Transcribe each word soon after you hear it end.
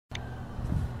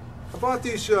bought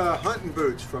these hunting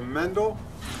boots from Meindl,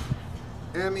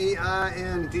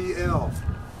 M-E-I-N-D-L.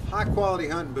 High quality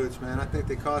hunting boots, man. I think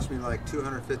they cost me like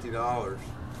 $250,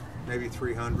 maybe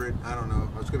 $300. I don't know.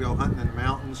 I was gonna go hunting in the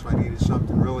mountains, so I needed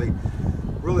something really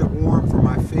warm for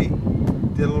my feet.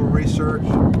 Did a little research.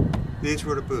 These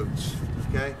were the boots.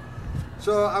 Okay.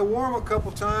 So I wore them a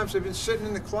couple times. They've been sitting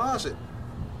in the closet,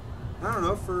 I don't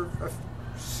know, for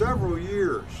several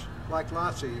years, like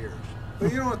lots of years.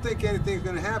 But you don't think anything's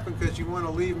going to happen because you want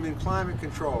to leave them in climate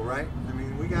control, right? I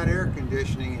mean, we got air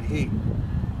conditioning and heat.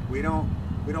 We don't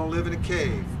live in a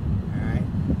cave, all right?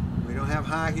 We don't have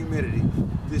high humidity.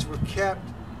 These were kept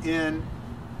in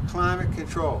climate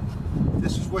control.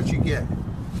 This is what you get.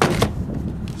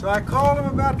 So I called them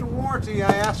about the warranty.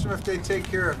 I asked them if they'd take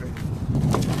care of it.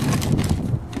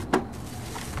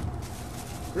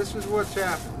 This is what's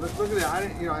happened. Look at that.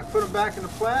 I put them back in the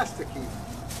plastic even.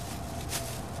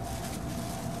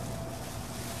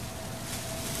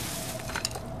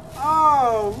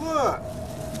 Oh, look.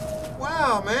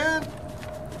 Wow, man.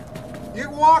 You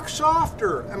walk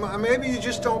softer. Maybe you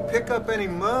just don't pick up any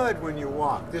mud when you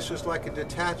walk. This is like a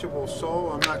detachable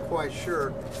sole. I'm not quite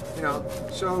sure.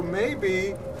 So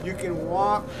maybe you can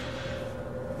walk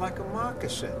like a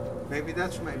moccasin. Maybe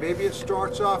it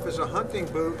starts off as a hunting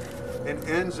boot and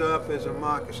ends up as a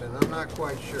moccasin. I'm not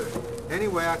quite sure.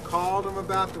 Anyway, I called them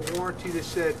about the warranty. They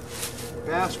said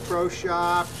Bass Pro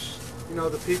Shops,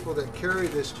 the people that carry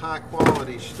this high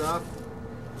quality stuff,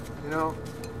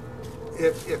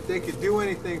 if they could do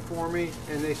anything for me,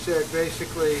 and they said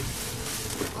basically,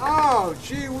 oh,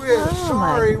 gee whiz,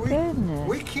 sorry,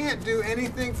 we can't do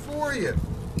anything for you.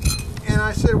 And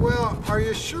I said, well, are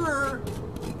you sure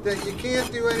that you can't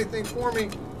do anything for me?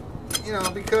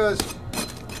 Because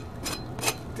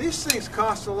these things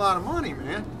cost a lot of money,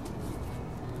 man.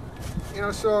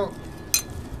 So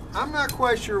I'm not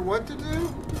quite sure what to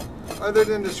do other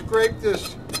than to scrape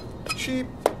this cheap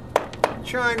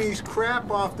Chinese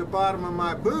crap off the bottom of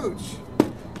my boots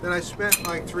that I spent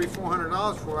like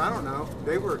 $300–400 for. I don't know.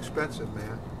 They were expensive,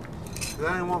 man. But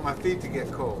I didn't want my feet to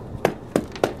get cold.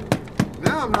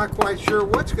 Now I'm not quite sure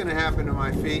what's going to happen to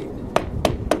my feet.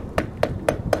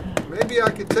 Maybe I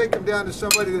could take them down to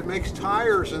somebody that makes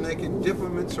tires and they can dip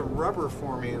them in some rubber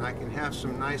for me and I can have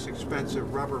some nice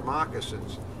expensive rubber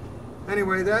moccasins.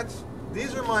 Anyway,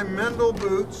 these are my Meindl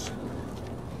boots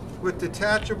with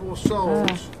detachable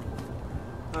soles.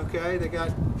 Okay,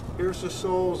 here's the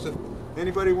soles. If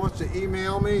anybody wants to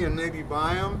email me and maybe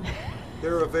buy them,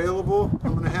 they're available.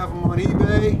 I'm going to have them on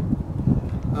eBay.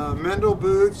 Meindl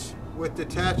boots with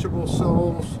detachable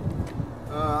soles.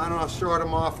 I don't know, I'll start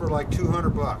them off for like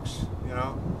 $200,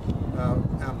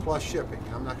 plus shipping.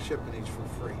 I'm not shipping these for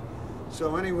free.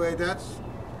 So anyway, that's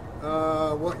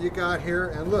what you got here.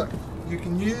 And look, you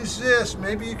can use this.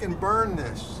 Maybe you can burn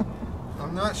this.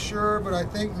 I'm not sure, but I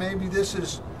think maybe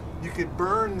you could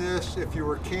burn this if you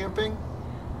were camping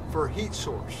for a heat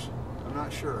source. I'm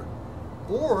not sure.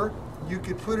 Or you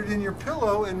could put it in your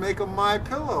pillow and make a My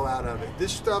Pillow out of it.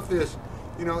 This stuff is,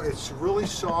 it's really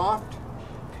soft,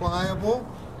 pliable.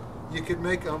 You could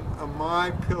make a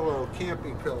My Pillow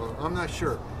camping pillow. I'm not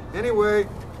sure. Anyway,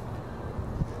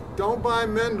 don't buy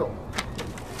Meindl.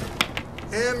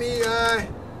 M-E-I-N-D-L.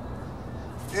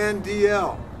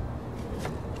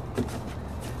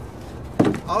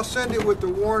 I'll send it with the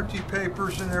warranty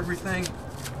papers and everything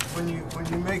when you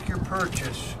make your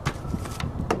purchase.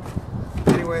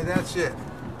 Anyway, that's it.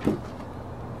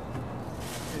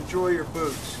 Enjoy your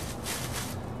boots.